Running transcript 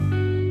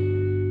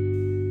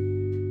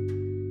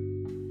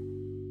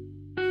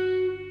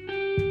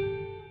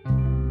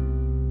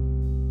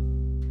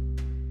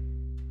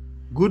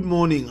Good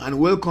morning and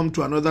welcome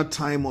to another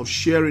time of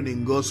sharing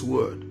in God's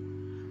Word.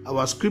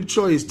 Our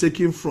scripture is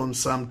taken from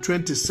Psalm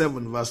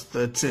 27 verse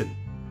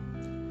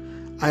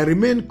 13. I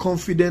remain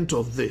confident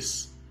of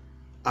this.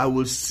 I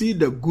will see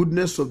the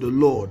goodness of the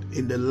Lord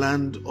in the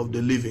land of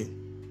the living.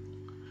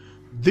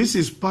 This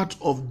is part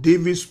of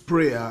David's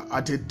prayer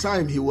at a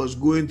time he was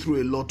going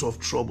through a lot of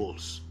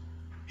troubles.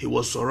 He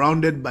was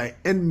surrounded by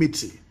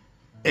enmity,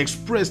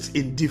 expressed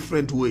in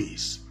different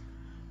ways.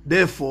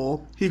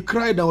 Therefore, he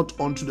cried out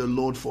unto the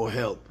Lord for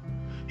help.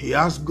 He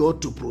asked God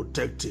to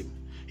protect him.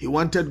 He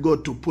wanted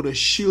God to put a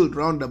shield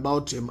round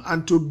about him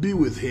and to be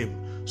with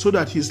him so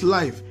that his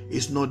life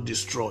is not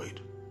destroyed.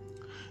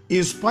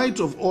 In spite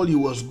of all he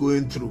was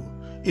going through,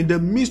 in the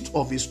midst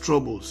of his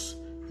troubles,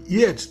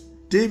 yet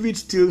David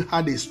still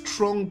had a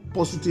strong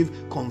positive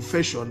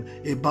confession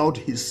about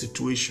his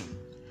situation.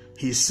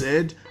 He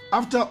said,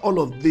 after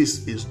all of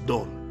this is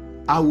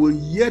done, I will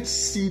yet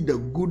see the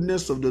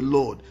goodness of the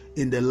Lord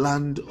in the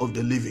land of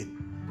the living.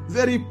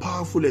 Very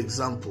powerful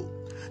example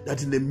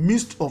that in the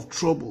midst of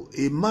trouble,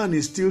 a man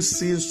is still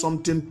seeing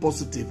something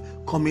positive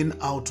coming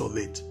out of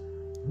it.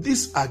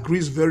 This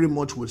agrees very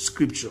much with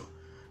scripture.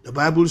 The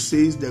Bible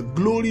says the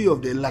glory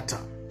of the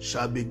latter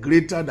shall be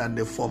greater than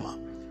the former.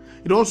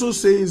 It also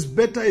says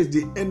better is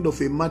the end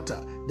of a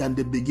matter than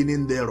the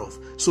beginning thereof.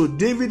 So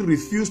David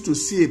refused to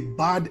see a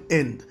bad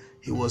end.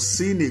 He was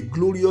seeing a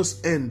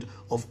glorious end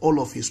of all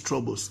of his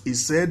troubles. He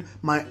said,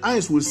 my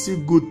eyes will see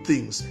good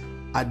things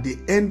at the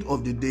end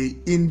of the day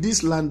in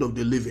this land of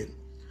the living.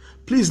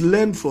 Please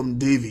learn from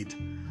David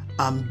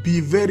and be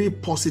very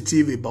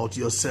positive about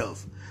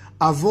yourself.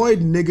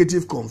 Avoid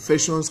negative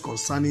confessions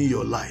concerning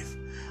your life.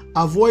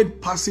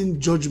 Avoid passing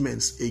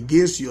judgments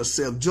against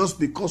yourself just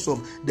because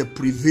of the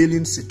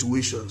prevailing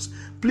situations.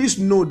 Please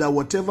know that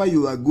whatever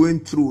you are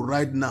going through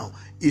right now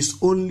is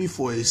only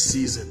for a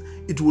season.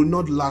 It will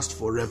not last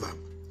forever.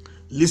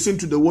 Listen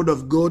to the word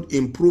of God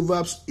in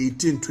Proverbs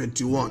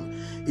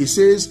 18:21. It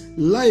says,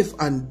 life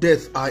and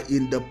death are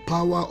in the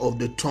power of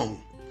the tongue,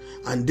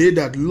 and they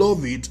that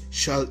love it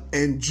shall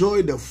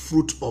enjoy the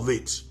fruit of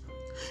it.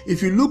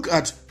 If you look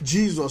at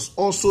Jesus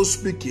also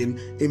speaking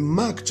in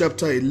Mark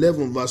chapter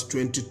 11 verse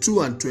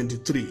 22 and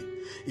 23,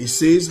 it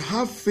says,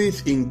 have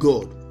faith in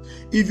God.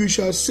 If you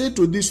shall say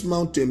to this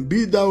mountain,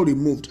 be thou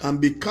removed and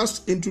be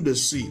cast into the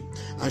sea,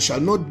 and shall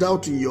not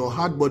doubt in your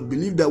heart, but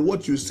believe that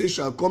what you say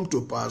shall come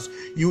to pass,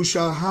 you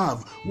shall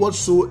have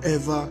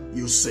whatsoever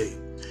you say.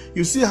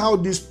 You see how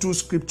these two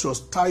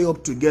scriptures tie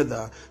up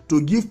together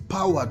to give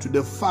power to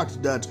the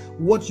fact that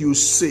what you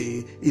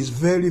say is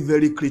very,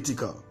 very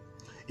critical.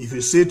 If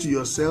you say to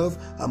yourself,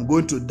 I'm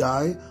going to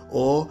die,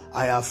 or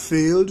I have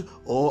failed,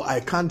 or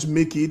I can't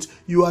make it,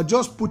 you are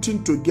just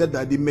putting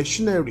together the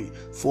machinery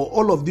for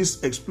all of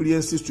these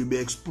experiences to be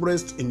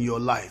expressed in your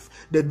life.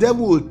 The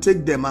devil will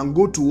take them and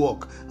go to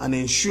work and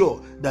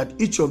ensure that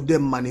each of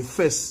them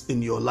manifests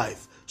in your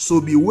life. So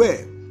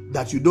beware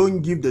that you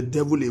don't give the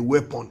devil a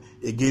weapon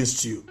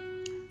against you.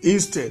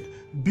 Instead,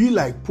 be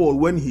like Paul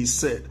when he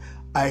said,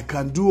 I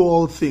can do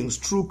all things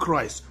through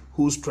Christ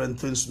who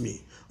strengthens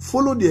me.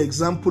 Follow the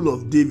example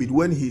of David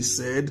when he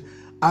said,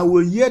 I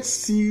will yet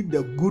see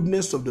the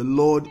goodness of the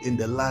Lord in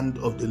the land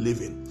of the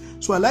living.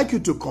 So I'd like you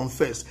to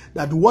confess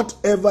that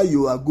whatever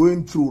you are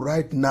going through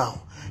right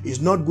now is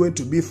not going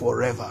to be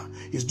forever.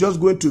 It's just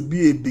going to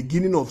be a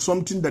beginning of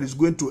something that is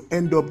going to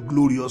end up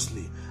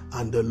gloriously,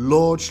 and the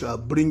Lord shall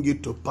bring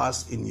it to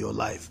pass in your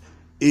life.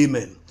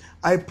 Amen.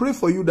 I pray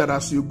for you that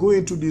as you go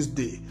into this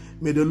day,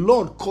 may the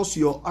Lord cause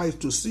your eyes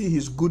to see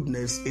his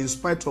goodness in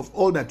spite of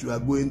all that you are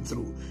going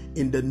through.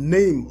 In the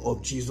name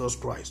of Jesus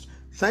Christ.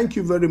 Thank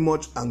you very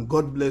much and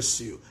God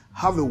bless you.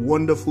 Have a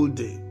wonderful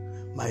day.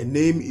 My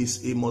name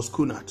is Amos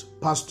Kunat,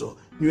 Pastor,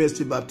 New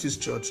City Baptist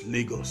Church,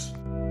 Lagos.